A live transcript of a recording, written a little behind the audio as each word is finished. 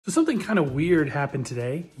So something kind of weird happened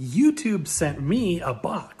today. YouTube sent me a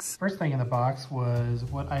box. First thing in the box was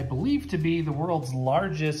what I believe to be the world's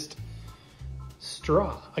largest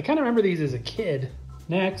straw. I kind of remember these as a kid.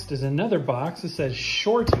 Next is another box that says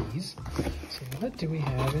Shorties. So what do we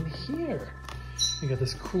have in here? We got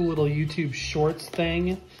this cool little YouTube Shorts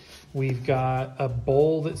thing. We've got a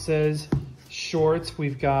bowl that says Shorts.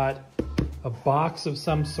 We've got a box of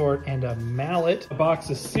some sort and a mallet. A box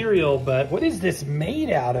of cereal, but what is this made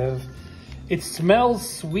out of? It smells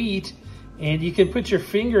sweet and you can put your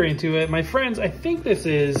finger into it. My friends, I think this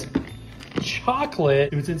is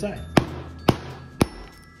chocolate. What's inside?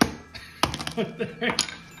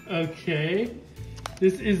 Okay,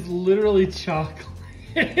 this is literally chocolate.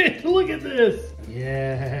 Look at this.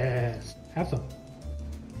 Yes, have some.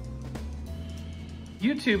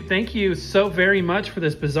 YouTube, thank you so very much for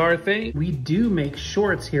this bizarre thing. We do make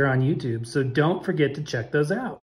shorts here on YouTube, so don't forget to check those out.